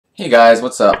Hey guys,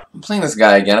 what's up? I'm playing this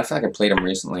guy again. I feel like I played him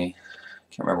recently.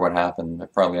 Can't remember what happened,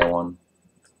 but probably I won.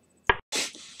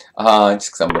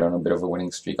 Just because I'm on a bit of a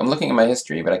winning streak. I'm looking at my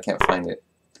history, but I can't find it.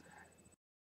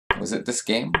 Was it this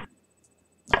game?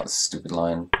 Oh, this stupid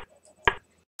line.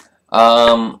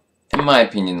 In my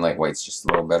opinion, like, white's just a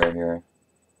little better here.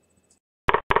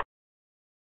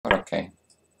 But okay.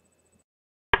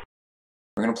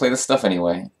 We're gonna play this stuff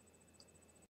anyway.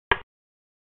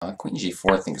 Queen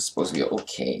g4 I think is supposed to be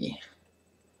okay.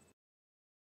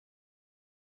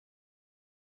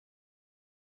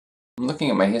 I'm looking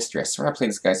at my history. I swear I played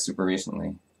this guy super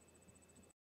recently.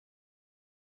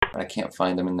 But I can't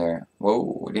find him in there.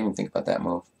 Whoa, I didn't even think about that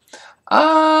move.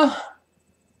 I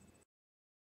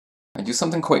do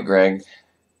something quick, Greg.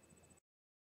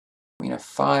 Queen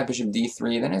f5, bishop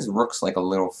d3. Then his rook's like a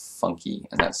little funky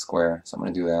in that square, so I'm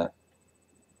gonna do that.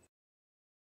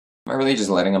 Am I really just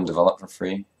letting him develop for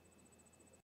free?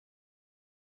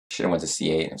 Should have went to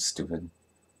c8. I'm stupid.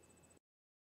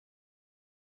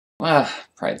 Pride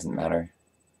doesn't matter.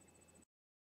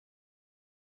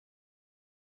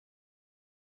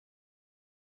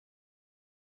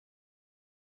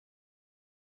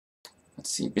 Let's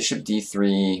see, bishop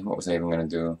d3. What was I even gonna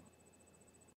do?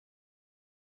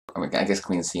 I guess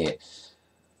queen c8.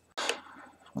 I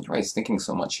wonder why he's thinking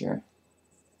so much here.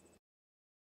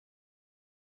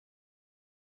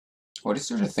 What is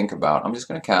there to think about? I'm just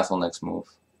gonna castle next move.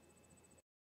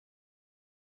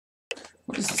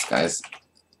 What is this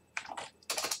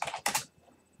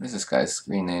guy's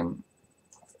screen name?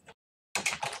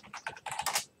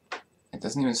 It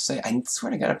doesn't even say. I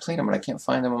swear to God I played him, but I can't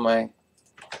find him on my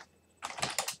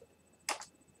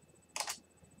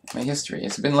history.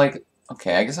 It's been like,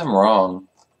 okay, I guess I'm wrong.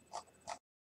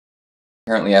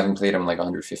 Apparently I haven't played him like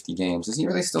 150 games. Is he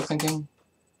really still thinking?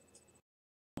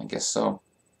 I guess so.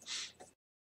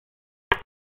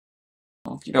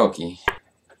 Okie dokie.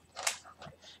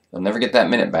 You'll never get that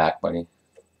minute back, buddy.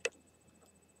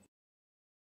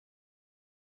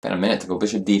 Got a minute to go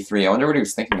bishop d3. I wonder what he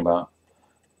was thinking about.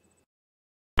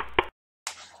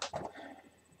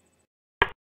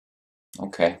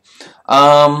 Okay.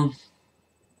 I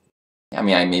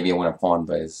mean, maybe I win a pawn,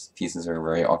 but his pieces are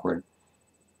very awkward.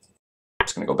 I'm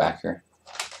just gonna go back here.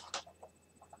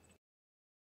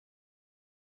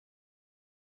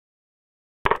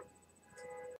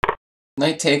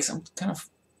 Knight takes. I'm kind of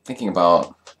thinking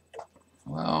about.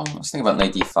 Well, I was thinking about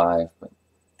knight d5, but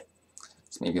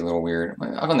it's maybe a little weird.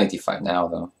 I'll go knight d5 now,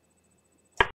 though.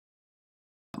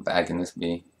 How bad can this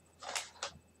be?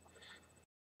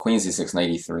 Queen c6,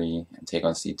 knight e3, and take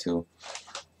on c2.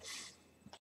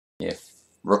 If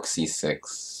rook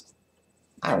c6,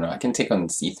 I don't know. I can take on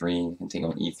c3. I can take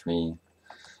on e3.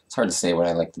 It's hard to say what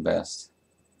I like the best.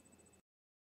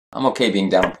 I'm okay being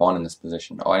down a pawn in this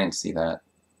position. Oh, I didn't see that.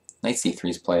 Knight c3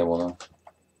 is playable, though.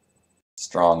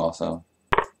 Strong, also.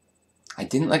 I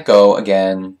didn't let go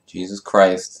again. Jesus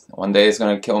Christ. One day it's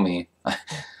going to kill me. I'm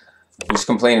just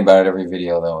complaining about it every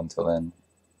video, though, until then.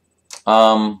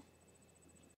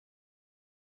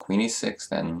 Queen e6,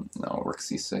 then. No, rook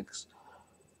c6.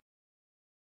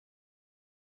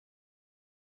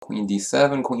 Queen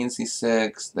d7, queen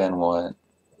c6, then what?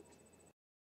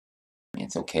 I mean,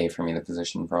 it's okay for me, the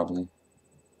position, probably.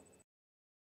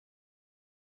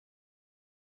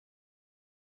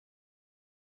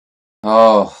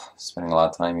 Oh, spending a lot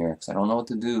of time here, because I don't know what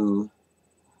to do.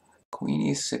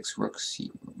 Queen e6, rook c...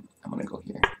 I'm going to go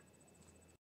here.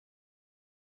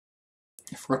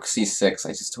 If rook c6, I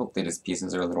just hope that his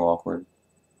pieces are a little awkward.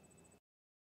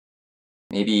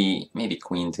 Maybe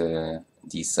queen to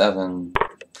d7.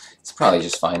 It's probably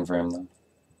just fine for him, though.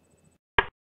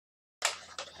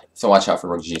 So watch out for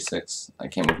rook g6. I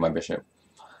can't move my bishop.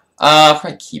 I'll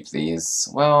probably keep these.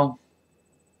 Well...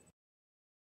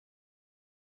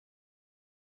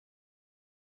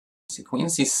 see, queen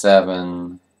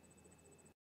c7...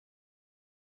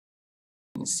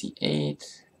 Queen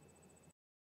c8...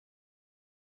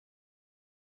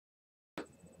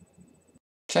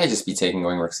 Should I just be taking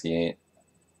going rook c8?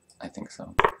 I think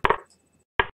so.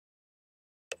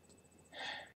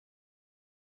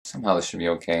 Somehow this should be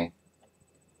okay.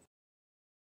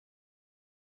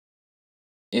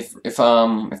 If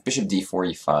bishop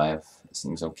d4 e5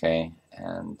 seems okay,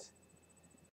 and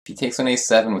if he takes on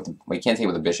a7 with well, he can't take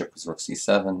with the bishop because rook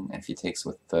c7, and if he takes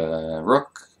with the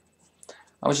rook,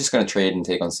 I was just going to trade and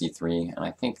take on c3, and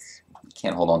I think he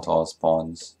can't hold on to all his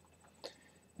pawns,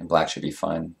 and black should be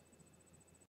fine.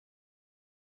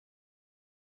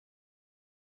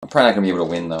 I'm probably not going to be able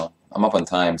to win, though. I'm up on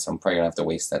time, so I'm probably going to have to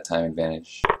waste that time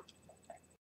advantage.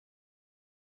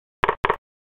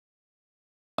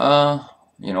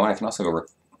 You know what? I can also go rook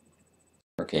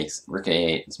Rook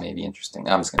A8 is maybe interesting.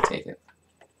 I'm just gonna take it.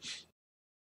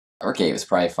 Rook A8 was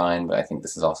probably fine, but I think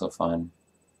this is also fine.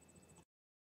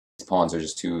 These pawns are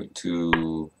just too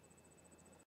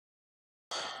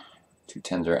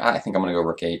tender. I think I'm gonna go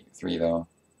Rook A3 though.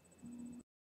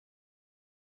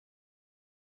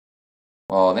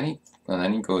 Well, then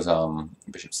he goes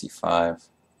Bishop C5.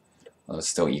 Oh, it's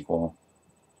still equal.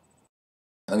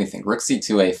 Let me think. Rook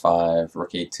C2, A5,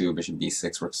 Rook A2, Bishop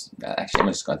B6. Actually, I'm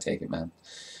just gonna take it, man.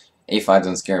 A5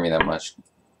 doesn't scare me that much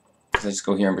because I just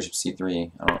go here and Bishop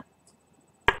C3. I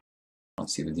don't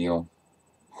see the deal.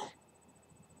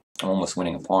 I'm almost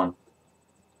winning a pawn.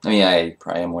 I mean, I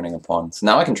probably am winning a pawn. So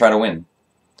now I can try to win,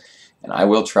 and I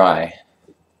will try.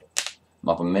 I'm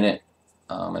up a minute.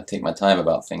 I'm gonna take my time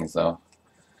about things though,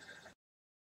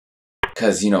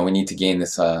 because you know we need to gain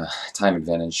this time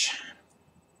advantage.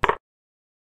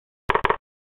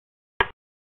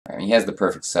 He has the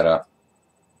perfect setup.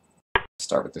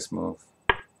 Start with this move.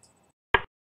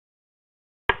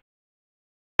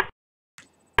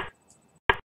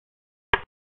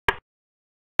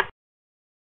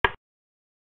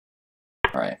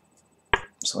 Alright,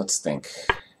 so let's think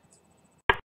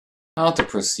how to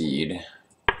proceed.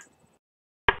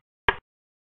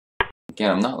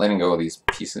 Again, I'm not letting go of these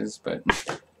pieces, but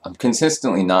I'm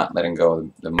consistently not letting go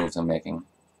of the moves I'm making.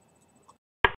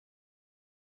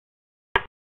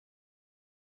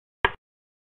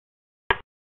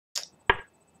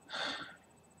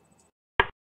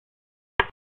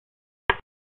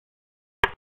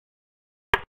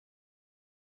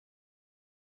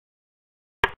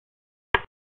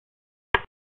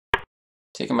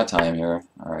 Taking my time here.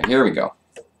 Alright, here we go.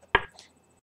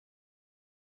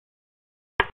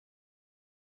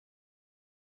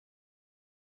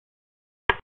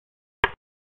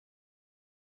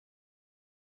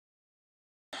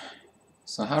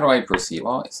 So how do I proceed?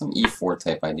 Well, some E4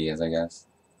 type ideas, I guess.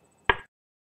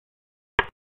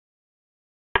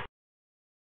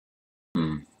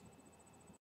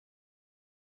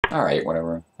 Alright,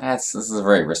 whatever. This is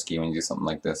very risky when you do something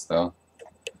like this, though.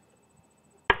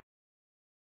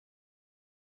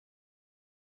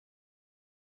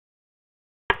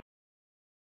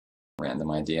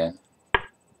 Random idea.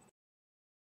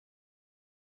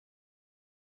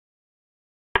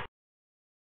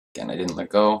 Again, I didn't let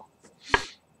go.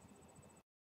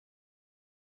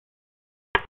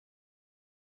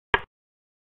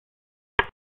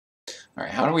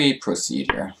 Alright, how do we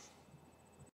proceed here?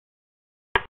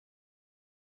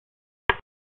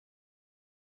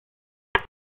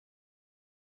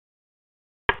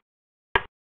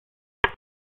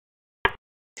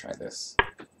 Try this.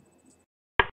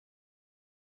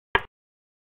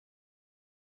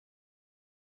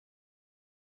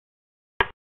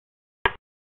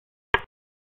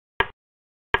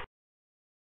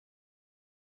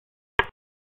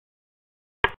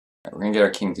 Alright, we're gonna get our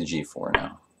king to G4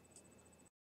 now.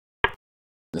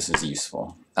 This is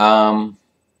useful. 3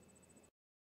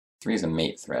 is a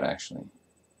mate threat, actually.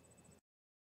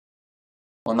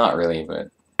 Well, not really,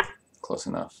 but close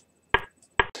enough.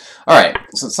 Alright,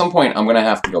 so at some point I'm gonna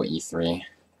have to go E3.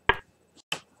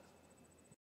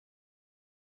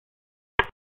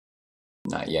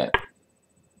 Not yet.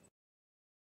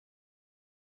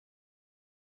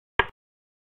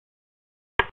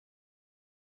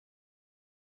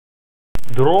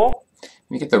 Draw. Let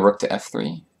me get the rook to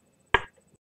F3.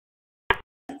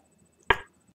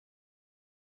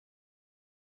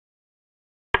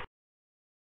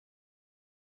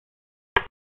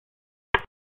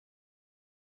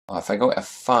 Oh, if I go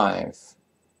F5,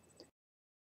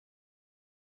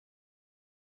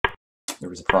 there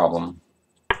was a problem.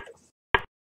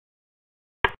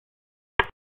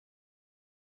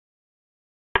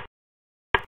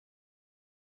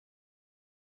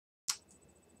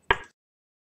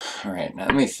 Alright, now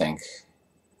let me think.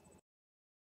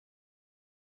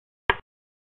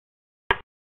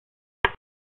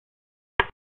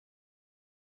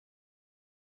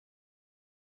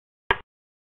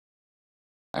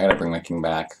 I gotta bring my king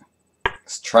back.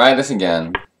 Let's try this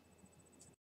again.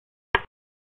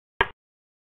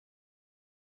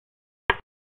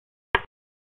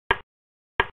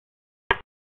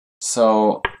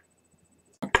 So,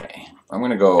 okay, I'm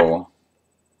gonna go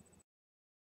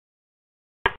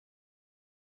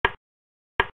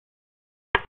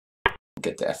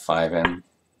get the F5 in.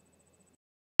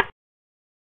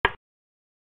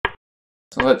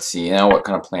 So let's see, now what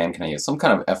kind of plan can I use? Some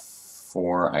kind of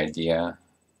F4 idea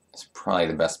is probably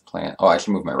the best plan. Oh, I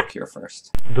should move my rook here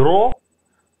first. Draw.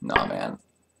 Nah, man.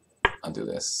 I'll do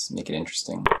this. Make it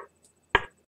interesting.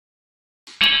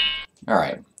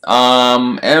 Alright.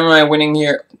 Am I winning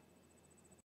here?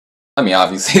 I mean,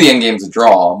 obviously the endgame's a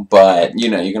draw, but, you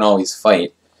know, you can always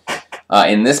fight.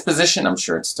 In this position, I'm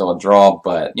sure it's still a draw,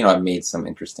 but, you know, I've made some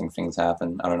interesting things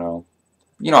happen. I don't know.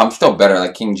 You know, I'm still better,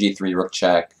 like king g3, rook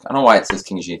check. I don't know why it says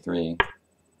king g3.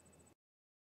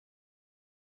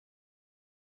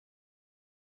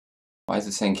 Why is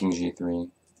it saying king g3?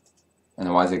 And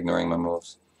then why is it ignoring my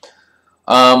moves?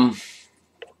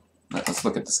 Let's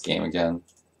look at this game again.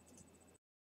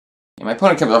 Yeah, my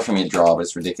opponent kept offering me a draw, but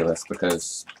it's ridiculous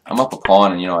because I'm up a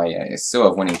pawn and, you know, I still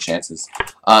have winning chances.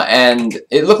 And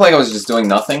it looked like I was just doing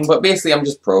nothing, but basically I'm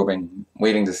just probing,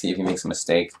 waiting to see if he makes a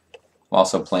mistake, while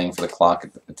also playing for the clock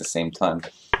at the same time.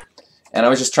 And I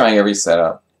was just trying every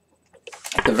setup.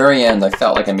 At the very end, I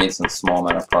felt like I made some small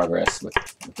amount of progress with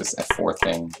this f4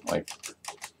 thing. Like,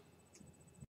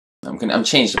 I'm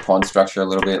changed the pawn structure a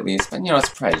little bit at least, but, you know, it's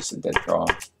probably just a dead draw.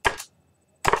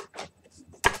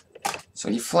 So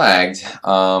he flagged.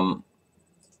 So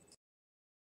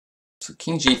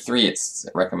king g3 it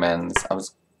recommends. I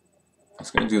was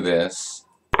going to do this.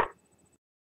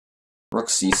 Rook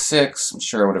c6. I'm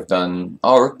sure I would have done.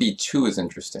 Oh, rook b2 is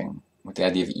interesting with the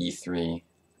idea of e3.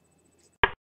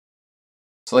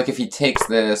 So like if he takes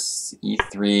this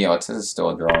e3, oh, it says it's still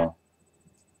a draw.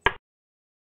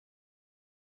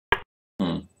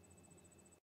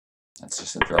 That's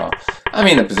just a draw. I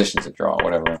mean, the position's a draw,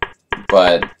 whatever.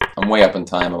 But I'm way up in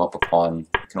time. I'm up a pawn.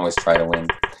 I can always try to win.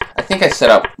 I think I set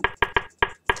up...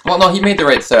 Well, no, he made the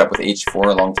right setup with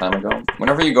h4 a long time ago.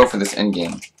 Whenever you go for this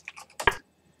endgame,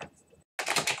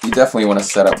 you definitely want to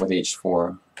set up with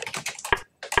h4.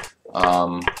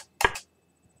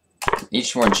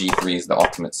 h4 and g3 is the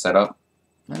ultimate setup.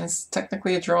 And it's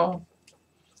technically a draw.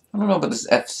 I don't know about this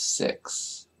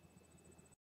f6.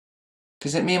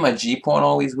 Because it made my g-pawn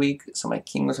always weak, so my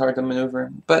king was hard to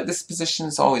maneuver. But this position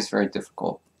is always very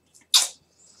difficult.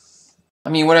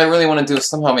 I mean, what I really want to do is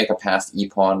somehow make a passed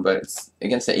e-pawn, but it's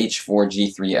against the h4,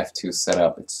 g3, f2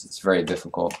 setup, it's very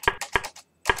difficult.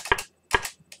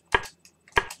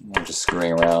 I'm just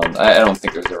screwing around. I don't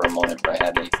think there's ever a moment where I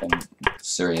had anything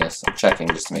serious. I'm checking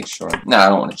just to make sure. No, I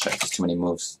don't want to check. There's too many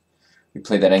moves. We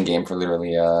played that endgame for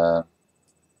literally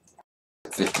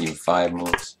 55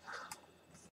 moves.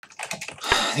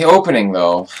 The opening,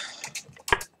 though,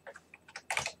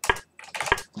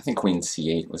 I think queen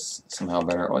c8 was somehow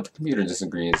better. Well, the computer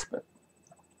disagrees, but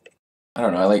I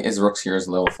don't know. I like his rooks here is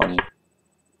a little funny.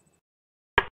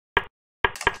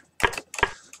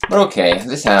 But okay,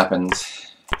 this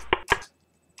happens.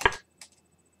 I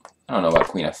don't know about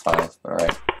queen f5, but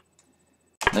alright.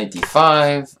 Knight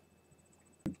d5.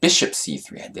 Bishop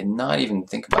c3. I did not even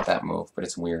think about that move, but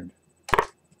it's weird.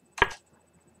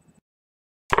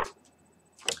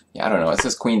 Yeah, I don't know. It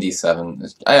says queen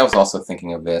d7. I was also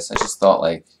thinking of this. I just thought,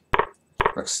 like,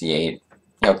 rook c8.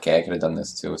 Yeah, okay, I could have done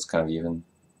this too. It's kind of even.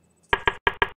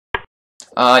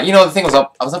 You know, the thing was, I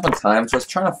was up on time, so I was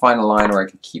trying to find a line where I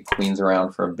could keep queens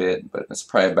around for a bit, but that's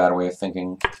probably a bad way of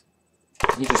thinking.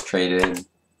 He just traded.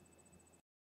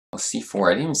 Oh, c4. I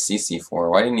didn't even see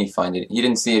c4. Why didn't he find it? He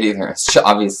didn't see it either. It's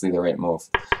obviously the right move.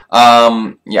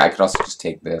 Yeah, I could also just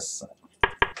take this.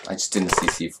 I just didn't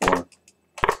see c4.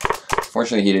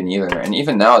 Fortunately, he didn't either. And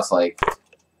even now, it's like,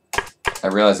 I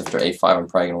realize after a5, I'm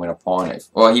probably going to win a pawn.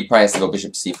 Well, he probably has to go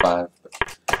bishop c5.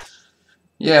 But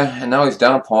yeah, and now he's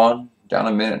down a pawn, down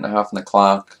a minute and a half on the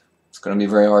clock. It's going to be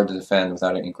very hard to defend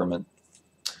without an increment.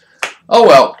 Oh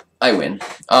well, I win.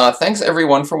 Thanks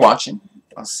everyone for watching.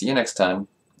 I'll see you next time.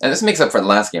 And this makes up for the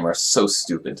last game. I was so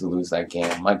stupid to lose that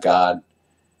game. My god.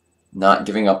 Not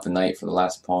giving up the knight for the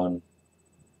last pawn.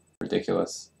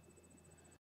 Ridiculous.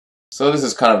 So this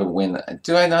is kind of a win.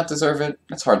 Do I not deserve it?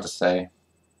 It's hard to say.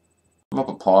 I'm up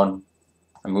a pawn.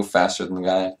 I move faster than the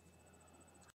guy.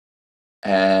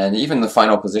 And even the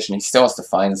final position, he still has to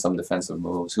find some defensive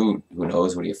moves. Who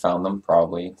knows? Would he have found them?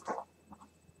 Probably.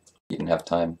 He didn't have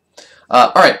time.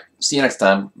 Alright, see you next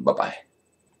time. Bye-bye.